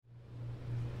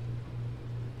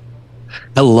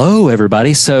Hello,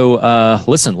 everybody. So,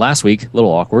 listen, last week, a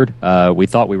little awkward. We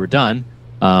thought we were done.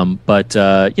 But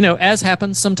as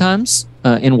happens sometimes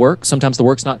in work, sometimes the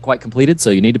work's not quite completed. So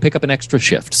you need to pick up an extra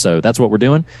shift. So that's what we're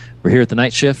doing. We're here at the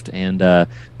night shift, and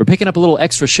we're picking up a little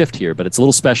extra shift here, but it's a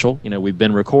little special. We've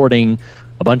been recording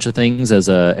a bunch of things as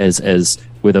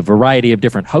with a variety of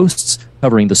different hosts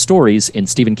covering the stories in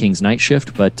Stephen King's Night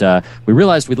Shift, but we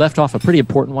realized we left off a pretty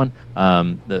important one.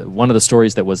 One of the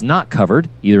stories that was not covered,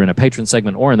 either in a patron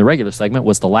segment or in the regular segment,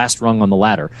 was The Last Rung on the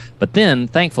Ladder. But then,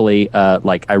 thankfully,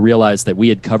 I realized that we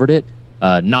had covered it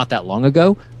not that long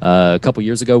ago, a couple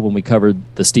years ago, when we covered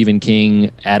the Stephen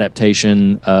King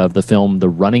adaptation of the film The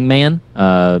Running Man.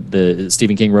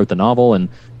 Stephen King wrote the novel, and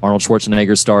Arnold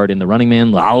Schwarzenegger starred in The Running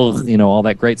Man, all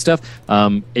that great stuff.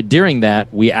 During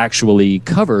that, we actually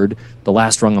covered The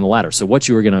Last Rung on the Ladder. So what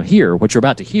you're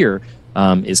about to hear,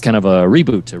 is kind of a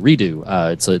reboot, a redo.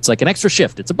 It's like an extra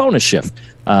shift. It's a bonus shift.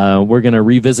 We're going to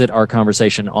revisit our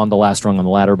conversation on The Last Rung on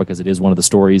the Ladder because it is one of the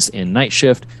stories in Night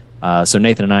Shift. So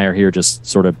Nathan and I are here just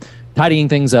sort of tidying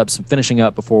things up, finishing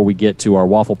up before we get to our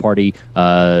waffle party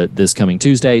this coming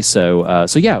Tuesday. So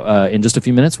in just a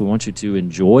few minutes, we want you to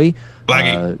enjoy.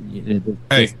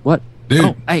 Hey, what? Dude,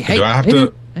 oh, hey, do I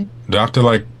have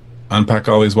to unpack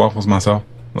all these waffles myself?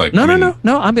 No.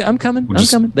 I'm coming.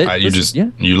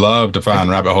 You love to find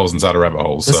rabbit holes inside of rabbit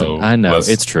holes. Listen, so I know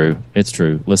it's true.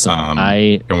 Listen,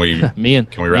 can we wrap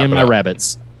and my up?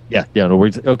 Rabbits. Yeah. No, we're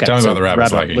okay. Tell me about the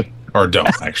rabbits, or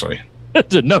don't actually.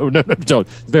 No, don't.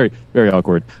 Very, very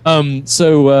awkward.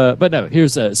 But no.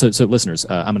 Here's so listeners.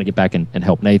 I'm going to get back and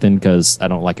help Nathan because I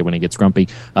don't like it when he gets grumpy.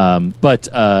 But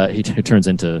he turns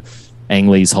into Ang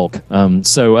Lee's Hulk.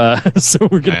 So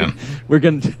we're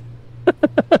gonna.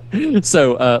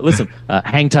 So listen,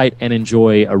 hang tight and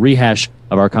enjoy a rehash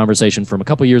of our conversation from a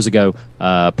couple years ago,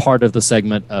 part of the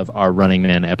segment of our Running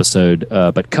Man episode,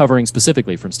 but covering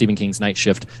specifically from Stephen King's Night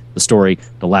Shift, the story,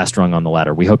 The Last Rung on the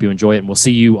Ladder. We hope you enjoy it, and we'll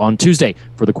see you on Tuesday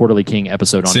for the Quarterly King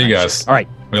episode on See Night you guys. Shift. All right.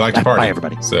 We like to party. Bye,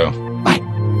 everybody. So bye.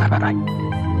 Bye.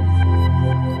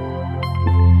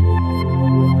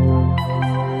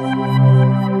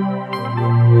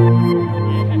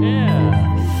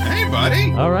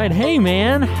 Buddy. All right, hey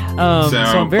man. So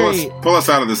I'm very pull us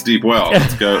out of this deep well.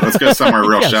 Let's go somewhere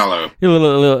real shallow.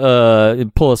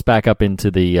 Pull us back up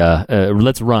into the.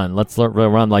 Let's run. Let's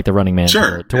run like the Running Man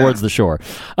towards the shore.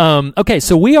 Okay,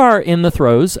 so we are in the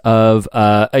throes of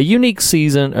a unique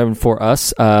season for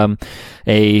us.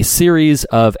 A series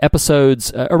of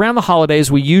episodes around the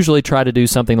holidays. We usually try to do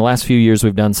something. The last few years,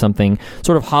 we've done something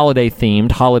sort of holiday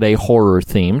themed, holiday horror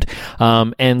themed.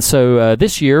 And so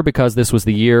this year, because this was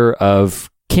the year of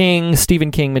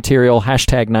Stephen King material,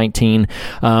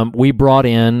 #19, we brought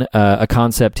in a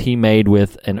concept he made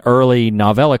with an early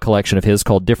novella collection of his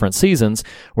called Different Seasons.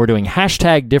 We're doing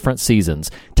 #Different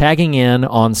Seasons, tagging in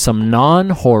on some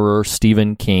non-horror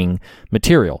Stephen King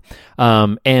material.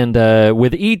 And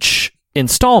with each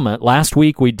installment, last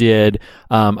week we did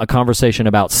a conversation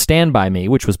about Stand By Me,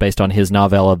 which was based on his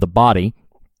novella The Body.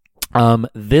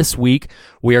 This week,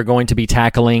 we are going to be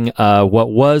tackling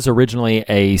what was originally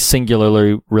a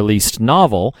singularly released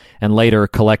novel and later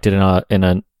collected in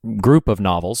a group of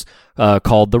novels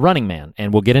called The Running Man.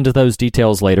 And we'll get into those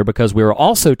details later because we are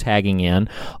also tagging in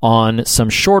on some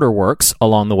shorter works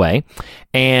along the way.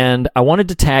 And I wanted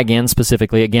to tag in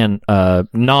specifically, again,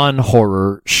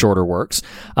 non-horror shorter works.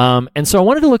 And so I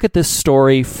wanted to look at this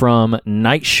story from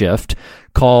Night Shift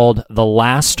called The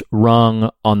Last Rung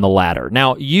on the Ladder.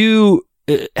 Now, you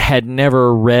had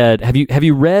never read... Have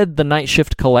you read the Night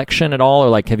Shift collection at all?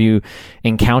 Or have you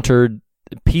encountered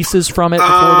pieces from it before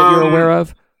that you're aware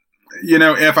of?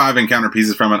 If I've encountered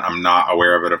pieces from it, I'm not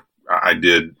aware of it. I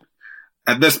did.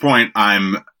 At this point,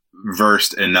 I'm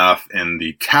versed enough in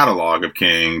the catalog of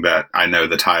King that I know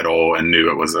the title and knew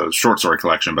it was a short story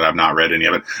collection, but I've not read any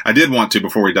of it. I did want to,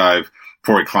 before we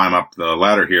climb up the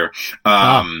ladder here,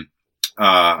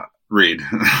 read.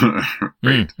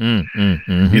 Read.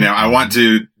 I want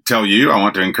to tell you, I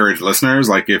want to encourage listeners,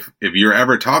 if you're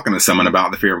ever talking to someone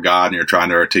about the fear of God and you're trying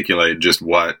to articulate just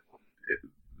what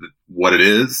it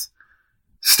is,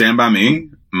 Stand By Me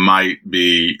might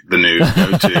be the new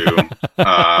go-to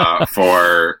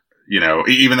for,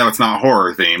 even though it's not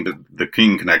horror themed, the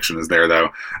King connection is there though.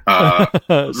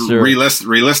 Sure.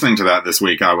 Re-listening to that this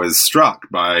week, I was struck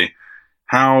by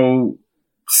how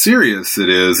serious it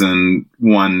is in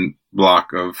one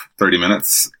block of 30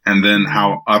 minutes and then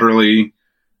how utterly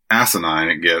asinine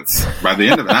it gets by the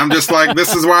end of it. I'm just like,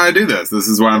 this is why I do this. This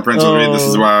is why I'm friends with you. This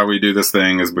is why we do this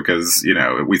thing, is because,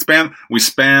 we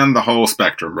span the whole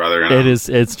spectrum, brother. And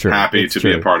it's true. Happy to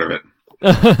be a part of it.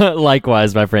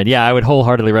 Likewise, my friend. Yeah, I would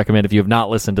wholeheartedly recommend, if you have not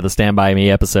listened to the Stand By Me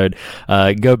episode,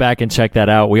 go back and check that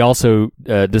out. We also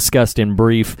discussed in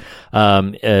brief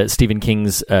Stephen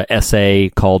King's essay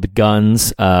called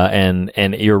Guns,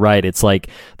 and you're right. It's like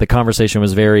the conversation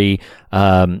was very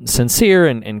sincere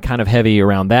and kind of heavy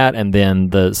around that, and then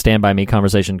the Stand By Me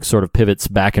conversation sort of pivots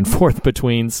back and forth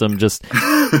between some just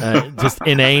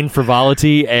inane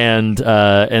frivolity and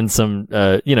some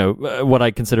what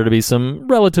I consider to be some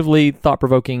relatively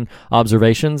thought-provoking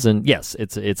observations. And yes,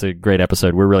 it's a great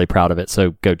episode. We're really proud of it,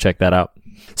 so go check that out.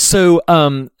 So,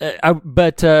 I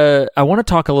want to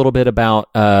talk a little bit about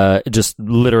just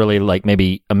literally like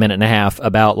maybe a minute and a half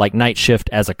about like Night Shift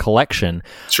as a collection.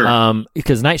 Sure.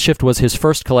 Because Night Shift was his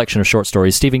first collection of short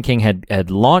stories. Stephen King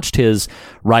had launched his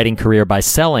writing career by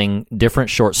selling different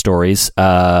short stories.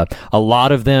 A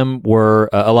lot of them were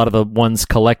a lot of the ones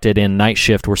collected in Night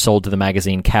Shift were sold to the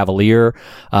magazine Cavalier.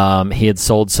 He had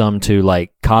sold some to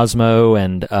like Cosmo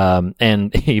and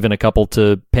even a couple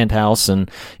to Penthouse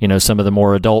and some of the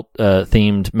more adult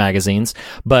themed magazines.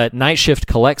 But Night Shift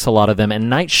collects a lot of them, and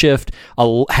Night Shift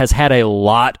has had a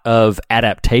lot of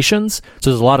adaptations. So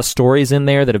there's a lot of stories in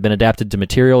there that have been adapted to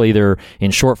material, either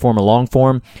in short form or long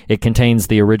form. It contains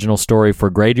the original story for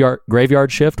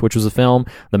Graveyard Shift, which was a film,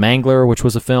 The Mangler, which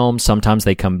was a film. Sometimes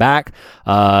they come back.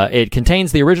 It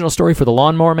contains the original story for The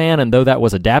Lawnmower Man, and though that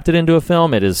was adapted into a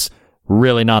film, it is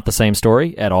really not the same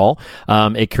story at all.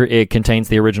 It contains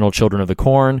the original Children of the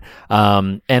Corn.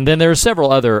 And then there are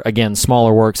several other, again,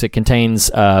 smaller works. It contains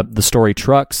the story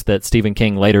Trucks that Stephen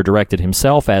King later directed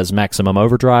himself as Maximum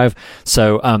Overdrive.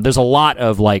 So there's a lot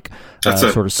of like that's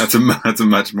a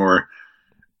much more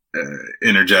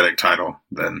energetic title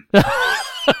than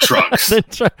Trucks.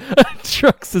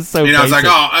 Trucks is so it's like,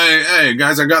 oh, hey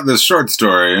guys, I got this short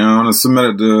story. I want to submit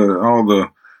it to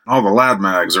all the lad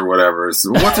mags or whatever. What's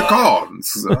it called?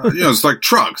 It's, it's like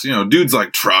Trucks. Dudes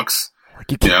like trucks.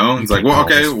 It's like, well,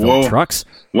 okay, well, Trucks.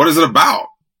 What is it about?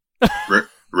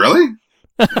 Really?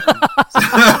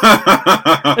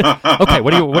 Okay,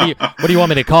 what do you want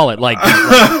me to call it? Like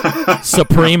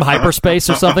Supreme Hyperspace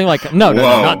or something? Like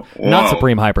not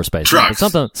Supreme Hyperspace. Trucks.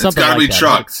 Something it's gotta like be that.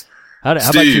 Trucks. How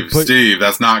Steve,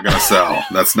 that's not going to sell.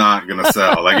 That's not going to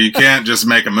sell. Like, you can't just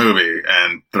make a movie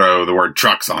and throw the word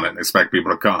trucks on it and expect people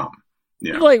to come.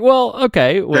 Like, well,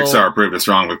 okay. Well, Pixar proved us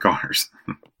wrong with cars.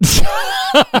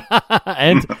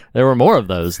 And there were more of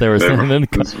those. There was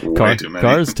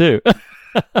cars too.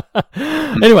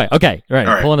 Anyway, okay, right.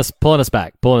 All right. Pulling us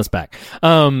back.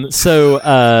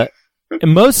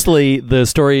 Mostly the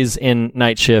stories in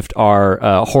Night Shift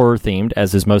are horror themed,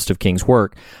 as is most of King's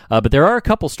work. But there are a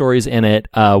couple stories in it,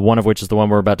 one of which is the one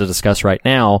we're about to discuss right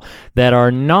now, that are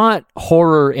not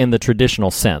horror in the traditional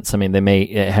sense. I mean, they may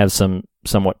have some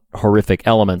somewhat horrific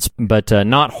elements, but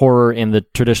not horror in the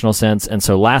traditional sense. And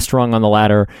so Last Rung on the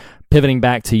Ladder, pivoting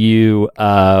back to you,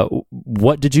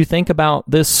 what did you think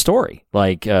about this story?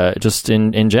 Like, just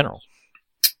in general?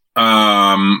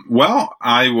 Well,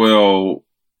 I will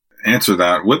answer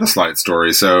that with a slight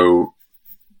story. So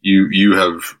you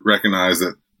have recognized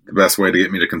that the best way to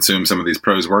get me to consume some of these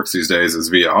prose works these days is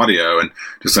via audio, and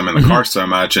just I'm in the car so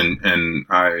much, and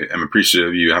I am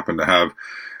appreciative you happen to have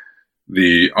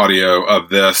the audio of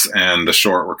this and the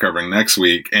short we're covering next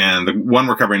week. And the one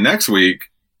we're covering next week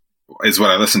is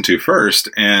what I listened to first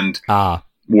and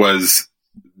was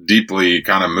deeply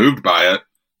kind of moved by it.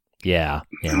 Yeah.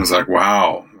 And I was like,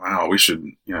 wow, we should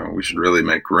really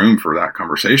make room for that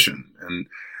conversation.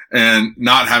 And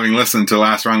not having listened to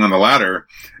Last Rung on the Ladder,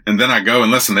 and then I go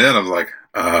and listen to it, I was like,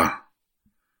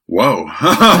 whoa.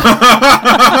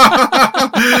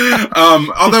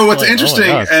 Although what's interesting,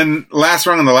 and Last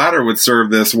Rung on the Ladder would serve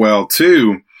this well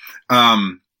too.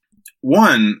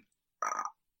 One,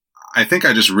 I think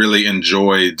I just really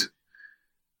enjoyed,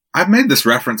 I've made this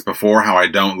reference before, how I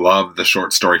don't love the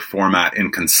short story format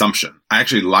in consumption. I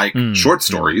actually like short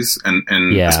stories and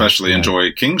especially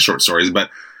enjoy King's short stories, but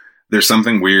there's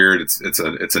something weird. It's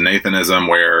a Nathanism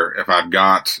where if I've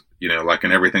got, like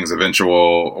an Everything's Eventual,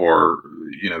 or,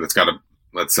 that's got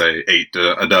let's say 8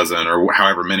 to a dozen or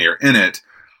however many are in it,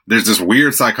 there's this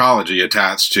weird psychology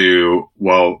attached to,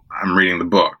 well, I'm reading the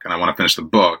book and I want to finish the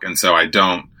book. And so I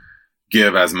don't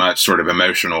give as much sort of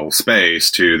emotional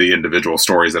space to the individual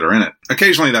stories that are in it.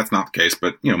 Occasionally that's not the case,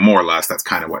 but more or less that's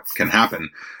kind of what can happen.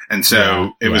 And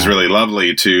so it was really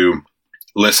lovely to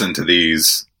listen to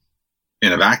these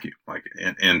in a vacuum, like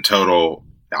in total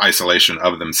isolation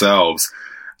of themselves.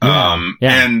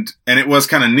 And it was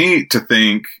kind of neat to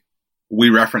think, we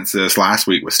referenced this last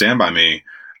week with Stand By Me,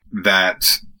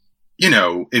 that,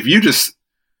 if you just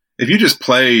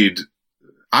played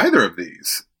either of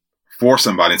these for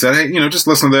somebody and said, hey, just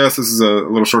listen to this. This is a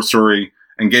little short story,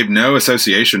 and gave no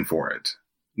association for it,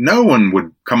 no one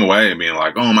would come away and being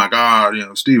like, oh my God,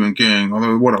 Stephen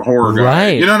King, what a horror guy.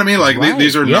 Right. You know what I mean? Like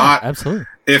these are not, absolutely.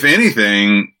 If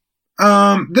anything,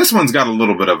 this one's got a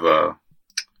little bit of a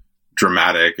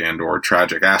dramatic and or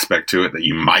tragic aspect to it that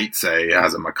you might say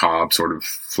has a macabre sort of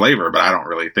flavor, but I don't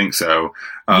really think so.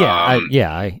 I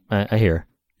hear.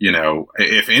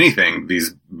 If anything,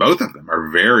 both of them are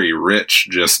very rich,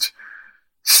 just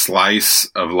slice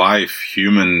of life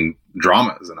human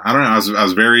dramas. And I don't know, I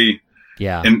was very,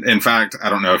 in fact, I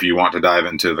don't know if you want to dive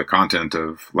into the content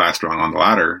of Last Rung on the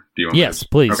Ladder. Do you want Yes,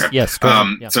 please. Okay. Yes. Go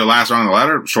ahead. Yeah. So Last Rung on the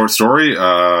Ladder, short story,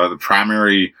 the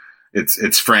primary,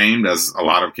 it's framed as a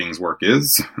lot of King's work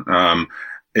is.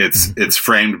 It's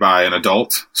framed by an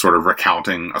adult sort of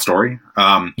recounting a story.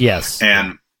 Yes.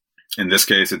 And in this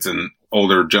case, it's an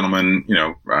older gentleman,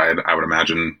 I would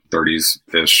imagine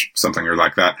 30s-ish, something or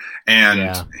like that.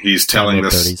 And he's telling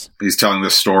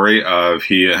this story of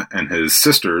he and his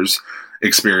sister's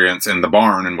experience in the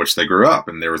barn in which they grew up.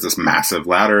 And there was this massive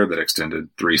ladder that extended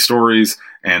 3 stories,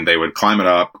 and they would climb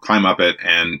up it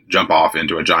and jump off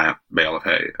into a giant bale of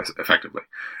hay, effectively.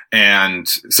 And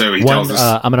so he tells us,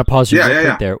 I'm going to pause you real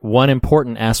quick there. One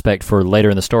important aspect for later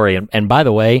in the story. And by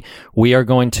the way, we are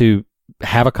going to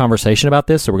have a conversation about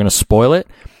this, so we're going to spoil it.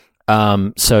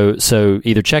 So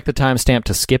either check the timestamp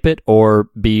to skip it, or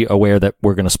be aware that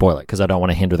we're going to spoil it, because I don't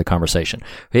want to hinder the conversation.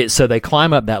 So they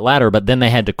climb up that ladder, but then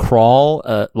they had to crawl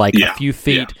a few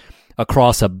feet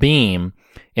across a beam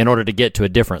in order to get to a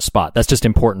different spot. That's just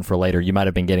important for later. You might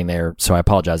have been getting there, so I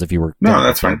apologize if you were. No,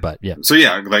 that's fine. But yeah. So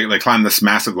they climb this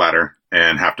massive ladder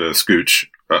and have to scooch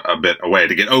a bit away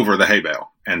to get over the hay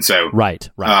bale, and so right.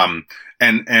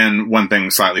 And one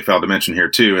thing slightly failed to mention here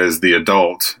too is the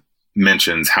adult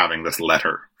mentions having this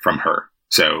letter from her.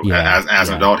 So as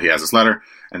an adult, he has this letter,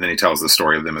 and then he tells the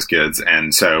story of them as kids.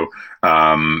 And so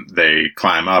they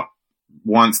climb up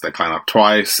once, they climb up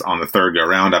twice. On the third go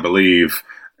round, I believe,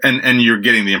 and you're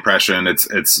getting the impression it's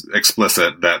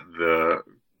explicit that the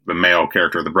male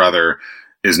character, the brother,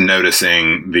 is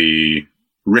noticing the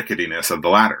ricketiness of the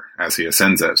ladder as he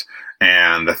ascends it.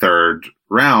 And the third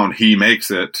round, he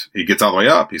makes it. He gets all the way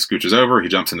up. He scooches over. He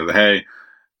jumps into the hay,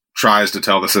 tries to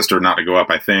tell the sister not to go up,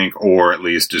 I think, or at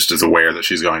least just is aware that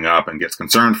she's going up and gets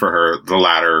concerned for her. The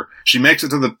ladder, she makes it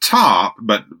to the top,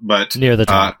 but near the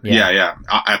top.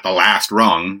 At the last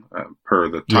rung, per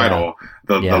the title,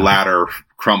 the ladder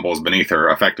crumbles beneath her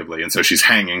effectively. And so she's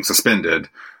hanging suspended,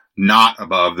 not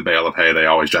above the bale of hay they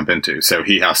always jump into. So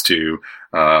he has to,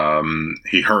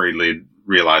 he hurriedly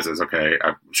realizes, okay,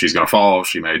 she's going to fall.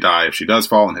 She may die if she does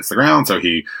fall and hits the ground. So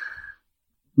he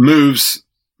moves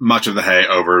much of the hay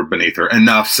over beneath her,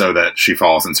 enough so that she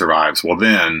falls and survives. Well,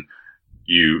 then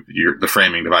the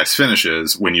framing device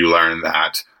finishes when you learn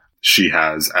that she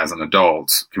has, as an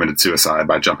adult, committed suicide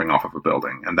by jumping off of a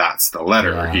building. And that's the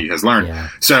letter he has learned. Yeah.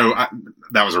 So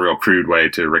that was a real crude way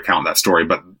to recount that story.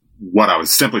 But what I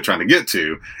was simply trying to get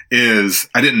to is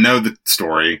I didn't know the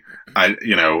story. I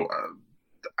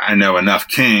know enough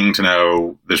King to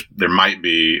know there might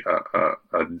be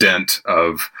a dent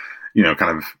of,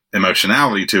 kind of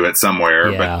emotionality to it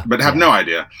somewhere, but have no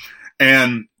idea.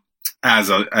 And as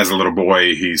a little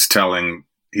boy, he's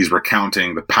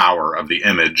recounting the power of the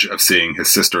image of seeing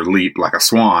his sister leap like a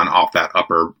swan off that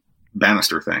upper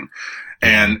banister thing.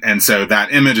 And so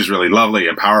that image is really lovely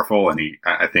and powerful. And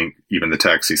I think even the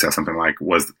text, he says something like,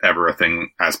 was ever a thing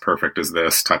as perfect as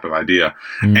this type of idea.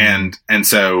 Mm. And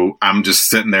so I'm just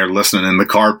sitting there listening in the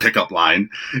car pickup line,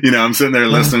 I'm sitting there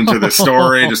listening to the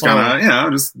story, just kind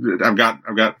of, I've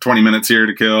got 20 minutes here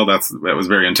to kill. That was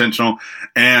very intentional.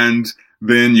 And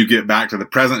then you get back to the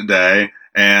present day,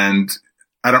 and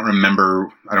I don't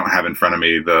have in front of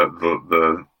me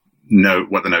the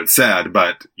note, what the note said,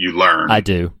 but you learn. I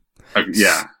do.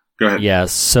 Go ahead. Yeah,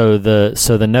 so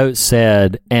the note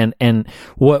said, and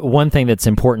one thing that's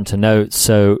important to note,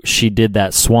 so she did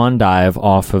that swan dive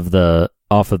off of the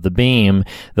beam,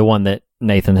 the one that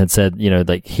Nathan had said,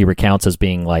 like he recounts as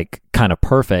being like kind of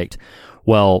perfect.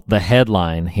 Well, the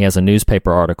headline, he has a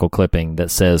newspaper article clipping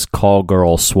that says, "Call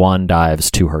girl swan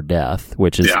dives to her death,"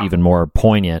 which is even more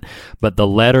poignant. But the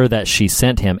letter that she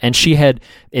sent him, and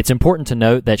it's important to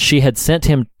note that she had sent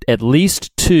him at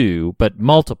least 2, but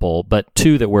multiple, but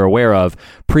 2 that we're aware of,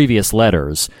 previous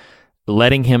letters,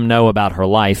 letting him know about her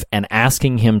life and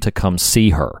asking him to come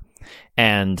see her.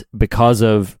 And because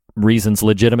of reasons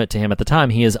legitimate to him at the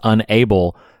time, he is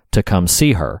unable to come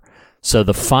see her. So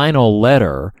the final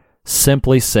letter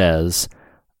simply says,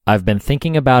 "I've been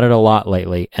thinking about it a lot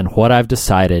lately, and what I've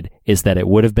decided is that it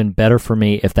would have been better for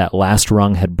me if that last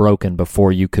rung had broken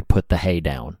before you could put the hay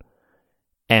down."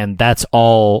 And that's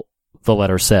all the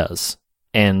letter says.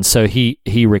 And so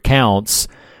he recounts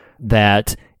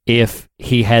that if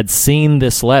he had seen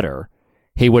this letter,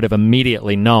 he would have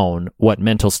immediately known what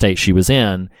mental state she was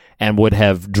in and would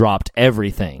have dropped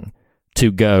everything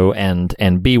to go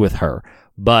and be with her.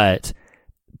 But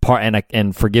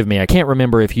and forgive me, I can't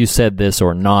remember if you said this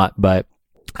or not, but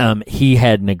he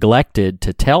had neglected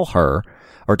to tell her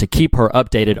or to keep her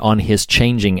updated on his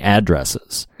changing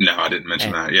addresses. No, I didn't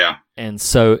mention that. Yeah.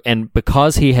 And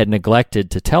because he had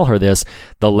neglected to tell her this,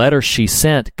 the letter she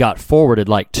sent got forwarded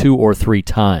like 2 or 3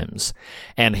 times.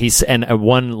 And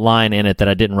one line in it that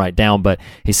I didn't write down, but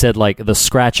he said like the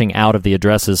scratching out of the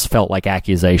addresses felt like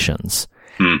accusations.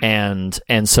 And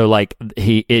so like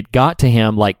it got to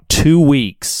him like 2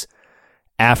 weeks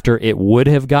after it would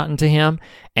have gotten to him,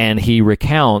 and he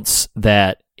recounts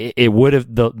that it would have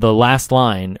the last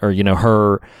line, or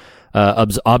her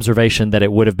observation that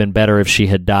it would have been better if she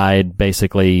had died,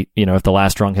 basically, if the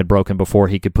last rung had broken before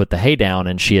he could put the hay down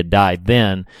and she had died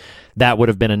then, that would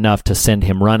have been enough to send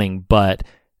him running, but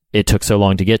it took so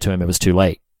long to get to him, it was too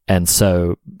late. And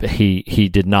so he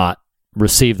did not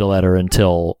receive the letter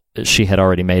until she had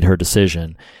already made her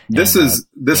decision. This is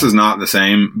not the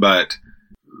same, but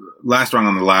Last Rung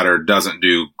on the Ladder doesn't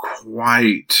do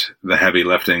quite the heavy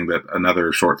lifting that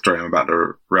another short story I'm about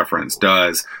to reference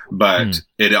does, but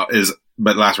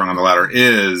but Last Rung on the Ladder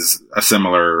is a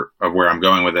similar of where I'm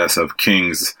going with this, of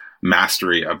King's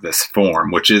mastery of this form,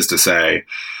 which is to say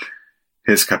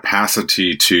his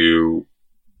capacity to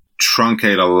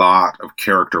truncate a lot of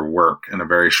character work in a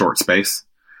very short space.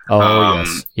 Oh,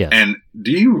 yes. And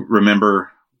do you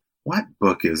remember, what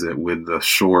book is it with the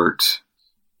short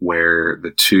where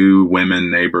the 2 women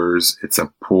neighbors,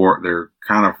 they're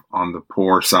kind of on the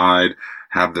poor side,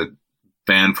 have the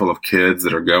van full of kids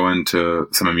that are going to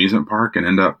some amusement park and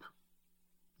end up,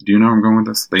 do you know where I'm going with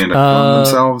this? They end up killing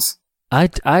themselves.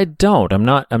 I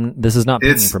don't. This is not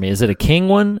pinging for me. Is it a King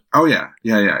one? Oh yeah.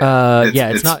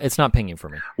 It's not pinging for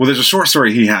me. Well, there's a short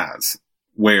story he has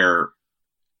where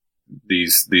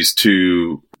these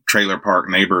 2 trailer park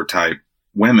neighbor type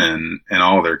women and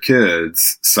all their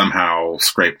kids somehow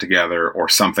scrape together or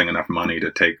something enough money to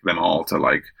take them all to,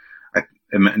 like, I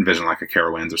envision like a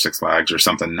Carowinds or Six Flags or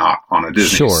something, not on a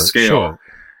Disney scale. Sure.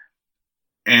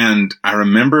 And I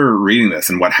remember reading this,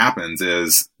 and what happens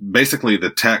is basically the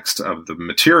text of the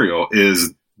material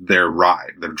is their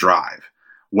ride, their drive.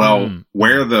 Well,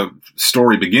 where the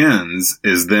story begins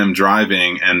is them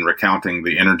driving and recounting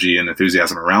the energy and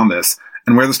enthusiasm around this.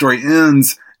 And where the story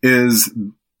ends is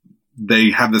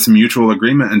they have this mutual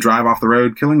agreement and drive off the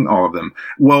road, killing all of them.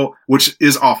 Well, which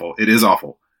is awful. It is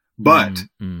awful. But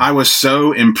I was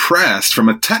so impressed from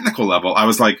a technical level. I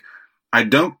was like, I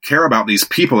don't care about these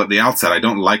people at the outset. I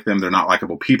don't like them. They're not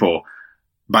likable people.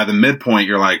 By the midpoint,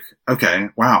 you're like, okay,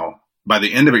 wow. By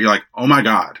the end of it, you're like, oh my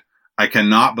God, I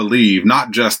cannot believe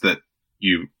not just that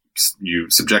you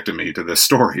subjected me to this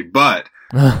story, but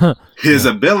his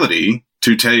ability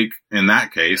to take, in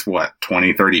that case,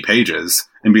 20, 30 pages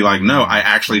and be like, no, I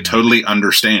actually totally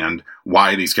understand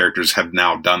why these characters have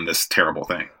now done this terrible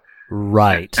thing.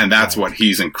 Right. And that's what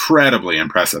he's incredibly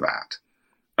impressive at.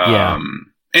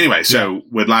 Anyway, so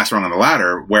with Last Rung on the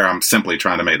Ladder, where I'm simply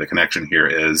trying to make the connection here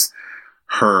is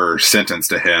her sentence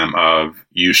to him of,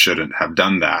 you shouldn't have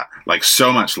done that. Like,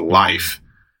 so much life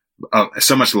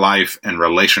and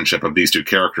relationship of these 2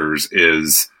 characters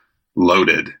is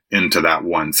loaded into that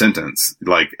one sentence.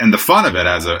 Like, and the fun of it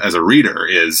as a reader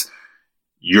is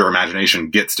your imagination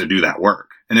gets to do that work.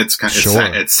 And it's kind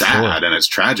of, it's sad and it's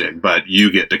tragic, but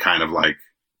you get to kind of like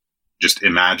just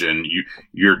imagine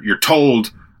you're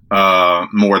told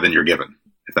more than you're given,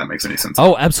 if that makes any sense.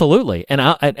 Oh, absolutely. And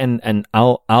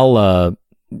I'll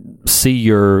see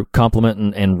your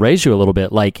compliment and raise you a little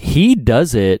bit. Like, he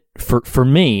does it for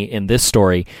me in this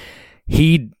story.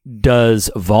 He does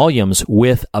volumes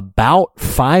with about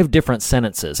 5 different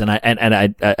sentences, and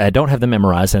I don't have them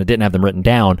memorized, and I didn't have them written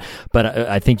down, but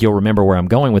I think you'll remember where I'm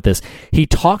going with this. He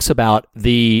talks about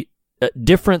the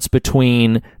difference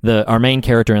between our main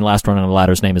character in Last Rung on the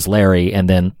Ladder's name is Larry, and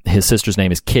then his sister's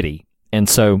name is Kitty, and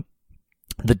so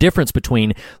the difference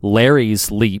between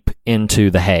Larry's leap into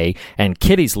the hay and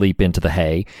Kitty's leap into the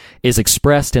hay is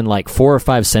expressed in like 4 or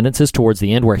 5 sentences towards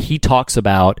the end, where he talks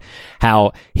about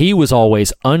how he was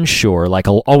always unsure, like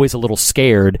always a little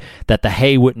scared that the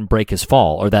hay wouldn't break his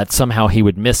fall, or that somehow he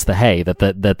would miss the hay, that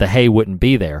the hay wouldn't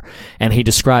be there. And he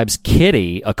describes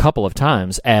Kitty a couple of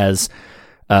times as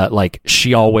like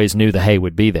she always knew the hay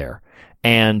would be there.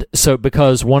 And so,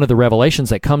 because one of the revelations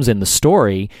that comes in the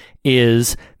story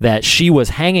is that she was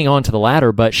hanging on to the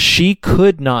ladder, but she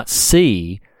could not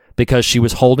see because she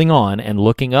was holding on and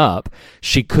looking up,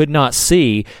 she could not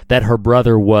see that her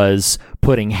brother was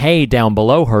putting hay down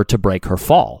below her to break her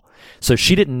fall. So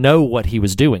she didn't know what he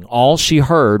was doing. All she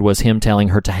heard was him telling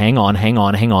her to hang on,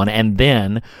 and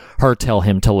then her tell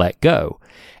him to let go.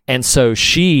 And so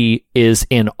she is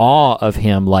in awe of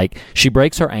him. Like, she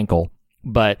breaks her ankle,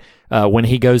 but when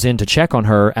he goes in to check on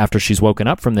her after she's woken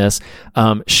up from this,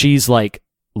 she's like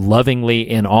lovingly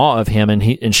in awe of him,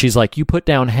 and she's like, "You put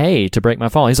down hay to break my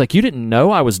fall." He's like, "You didn't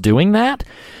know I was doing that?"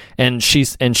 And she I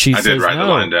says, did write no.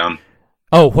 the line down.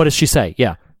 Oh, what does she say?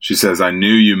 Yeah. She says, "I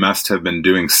knew you must have been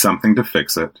doing something to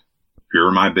fix it.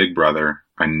 You're my big brother.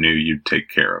 I knew you'd take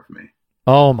care of me."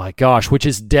 Oh my gosh, which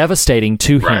is devastating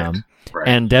to him. Right.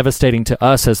 And devastating to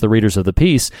us as the readers of the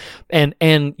piece.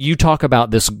 And you talk about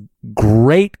this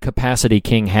great capacity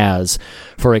King has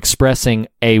for expressing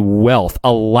a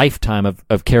lifetime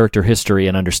of character history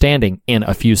and understanding in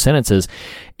a few sentences.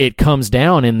 It comes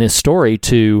down in this story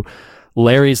to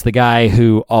Larry's the guy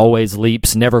who always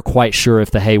leaps, never quite sure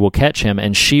if the hay will catch him,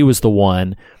 and she was the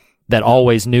one that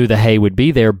always knew the hay would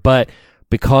be there, but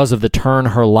because of the turn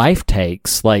her life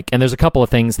takes, and there's a couple of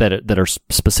things that are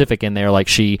specific in there, like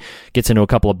she gets into a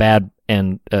couple of bad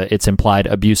and it's implied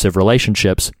abusive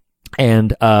relationships,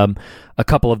 and a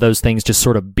couple of those things just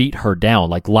sort of beat her down.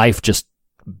 Like, life just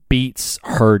beats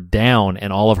her down,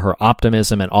 and all of her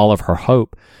optimism and all of her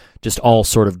hope just all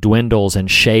sort of dwindles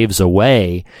and shaves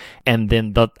away. And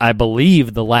then I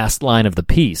believe the last line of the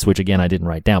piece, which again I didn't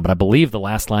write down, but I believe the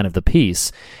last line of the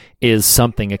piece is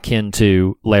something akin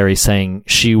to Larry saying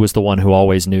she was the one who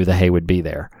always knew the hay would be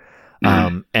there.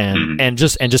 And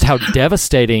just how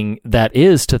devastating that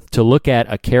is to look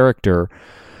at a character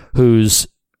who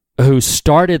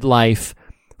started life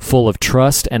full of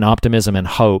trust and optimism and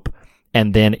hope,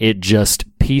 and then it just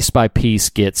piece by piece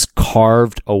gets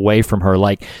carved away from her.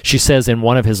 Like she says in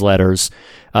one of his letters,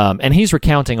 and he's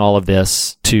recounting all of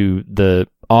this to the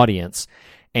audience,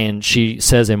 and she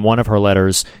says in one of her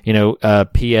letters,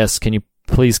 P.S., can you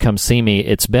please come see me?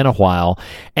 It's been a while.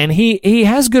 And he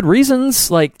has good reasons,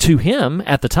 like, to him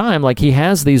at the time. Like, he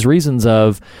has these reasons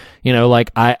of,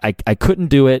 I couldn't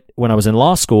do it when I was in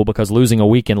law school, because losing a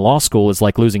week in law school is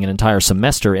like losing an entire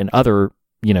semester in other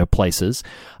places.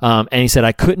 And he said,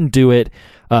 I couldn't do it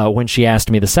when she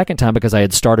asked me the second time, because I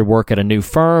had started work at a new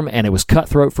firm and it was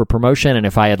cutthroat for promotion. And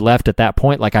if I had left at that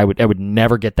point, I would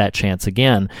never get that chance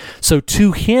again. So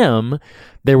to him,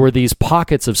 there were these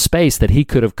pockets of space that he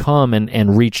could have come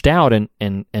and reached out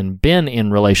and been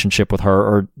in relationship with her,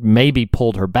 or maybe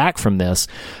pulled her back from this,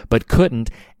 but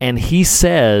couldn't. And he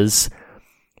says,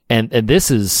 and this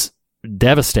is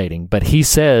devastating, but he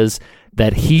says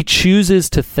that he chooses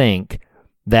to think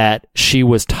that she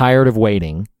was tired of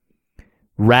waiting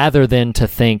rather than to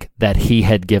think that he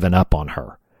had given up on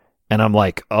her. And I'm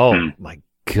like, oh my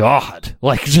God.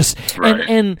 Like, just, right.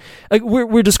 and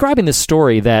we're describing this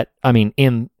story that, I mean,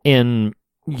 in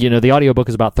the audiobook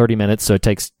is about 30 minutes, so it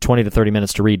takes 20 to 30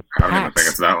 minutes to read. I don't even think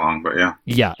it's that long, but yeah.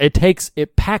 Yeah,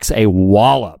 it packs a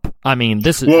wallop. I mean,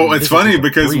 this is... Well, it's funny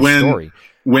because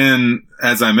when,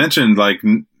 as I mentioned,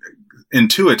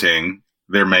 intuiting,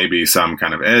 there may be some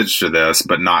kind of edge to this,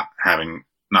 but not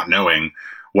knowing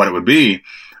what it would be.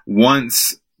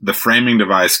 Once the framing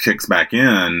device kicks back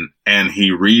in and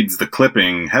he reads the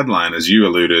clipping headline, as you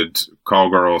alluded, "Call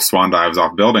Girl Swan Dives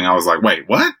Off Building," I was like, wait,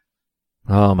 what?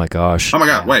 Oh my gosh. Oh my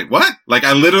God. Yeah. Wait, what?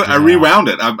 I rewound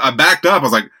it. I backed up. I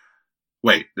was like,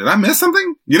 wait, did I miss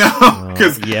something?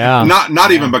 Because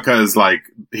not even because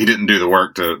he didn't do the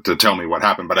work to tell me what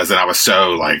happened, but as in I was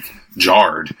so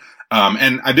jarred.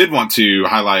 And I did want to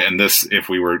highlight, and this, if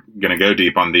we were going to go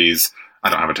deep on these, I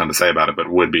don't have a ton to say about it,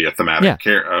 but would be a thematic,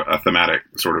 a thematic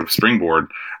sort of springboard.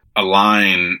 A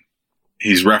line,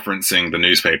 he's referencing the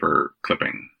newspaper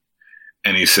clipping,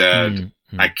 and he said,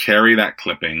 I carry that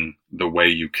clipping the way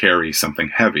you carry something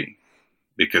heavy,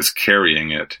 because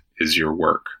carrying it is your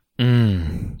work.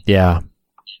 Yeah.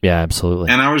 Yeah,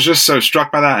 absolutely. And I was just so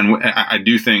struck by that. And I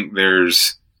do think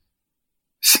there's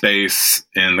space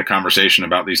in the conversation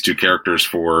about these two characters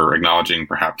for acknowledging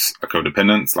perhaps a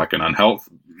codependence, like an unhealth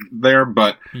there.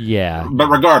 But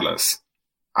regardless,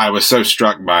 I was so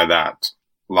struck by that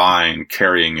line,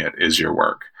 carrying it is your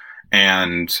work.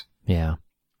 And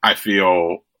I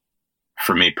feel,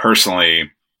 for me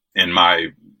personally, in my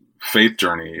faith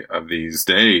journey of these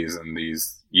days and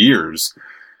these years,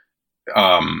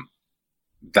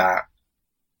 that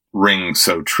rings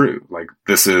so true.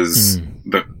 This is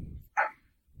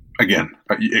again,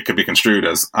 it could be construed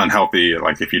as unhealthy,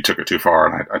 if you took it too far,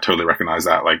 and I totally recognize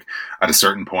that. At a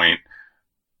certain point,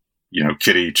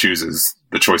 Kitty chooses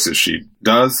the choices she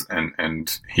does,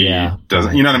 and he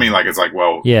doesn't. You know what I mean? Like, it's like,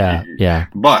 well, yeah.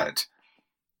 But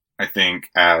I think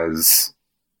as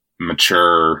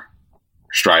mature,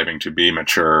 striving to be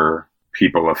mature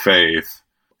people of faith,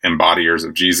 embodiers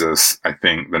of Jesus, I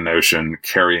think the notion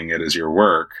carrying it as your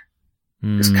work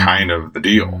is kind of the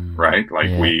deal, right? Like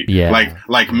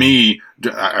like me,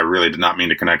 I really did not mean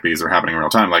to connect these. They're happening in real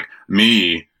time. Like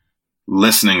me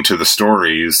listening to the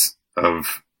stories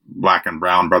of Black and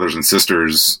brown brothers and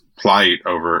sisters plight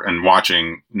over and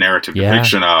watching narrative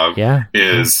depiction of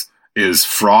is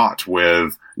fraught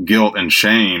with guilt and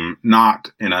shame,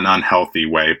 not in an unhealthy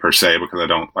way per se, because I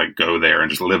don't like go there and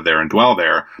just live there and dwell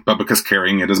there, but because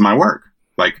carrying it is my work.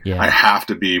 Like I have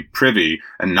to be privy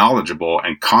and knowledgeable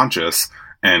and conscious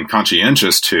and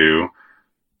conscientious to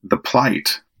the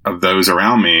plight of those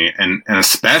around me. And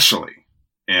especially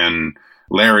in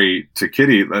Larry to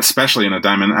Kitty, especially in a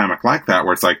dynamic like that,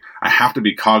 where it's like, I have to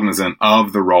be cognizant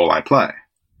of the role I play,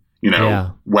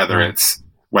 whether it's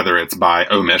by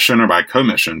omission or by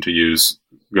commission, to use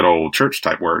good old church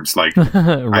type words. Like,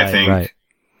 I think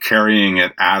carrying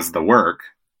it as the work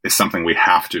is something we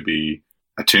have to be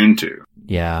attuned to.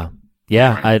 Yeah.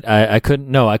 I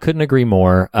couldn't agree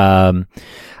more. I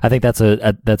think that's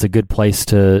a good place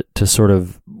to sort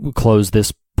of close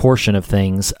this portion of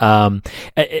things. And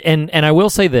I will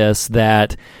say this,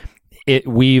 that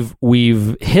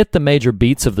we've hit the major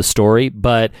beats of the story,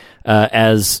 but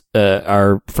as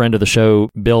our friend of the show,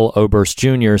 Bill Oberst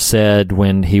Jr., said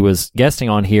when he was guesting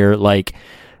on here, like,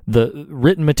 the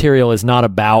written material is not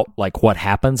about like what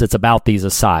happens. It's about these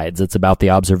asides. It's about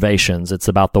the observations. It's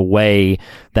about the way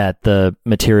that the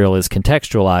material is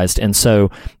contextualized. And so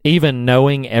even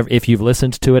knowing, if you've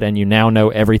listened to it and you now know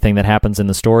everything that happens in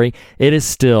the story, it is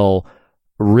still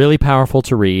really powerful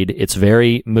to read. It's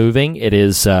very moving. It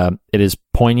is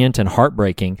poignant and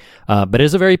heartbreaking, but it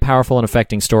is a very powerful and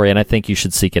affecting story, and I think you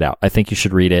should seek it out. I think you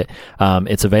should read it.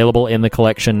 It's available in the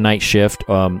collection Night Shift,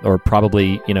 or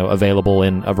probably available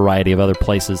in a variety of other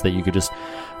places that you could just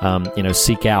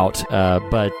seek out.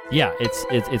 But yeah,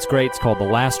 it's great. It's called The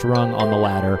Last Rung on the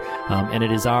Ladder, and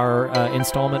it is our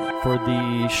installment for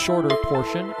the shorter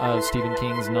portion of Stephen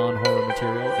King's non-horror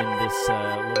material in this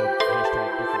little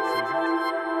hashtag different.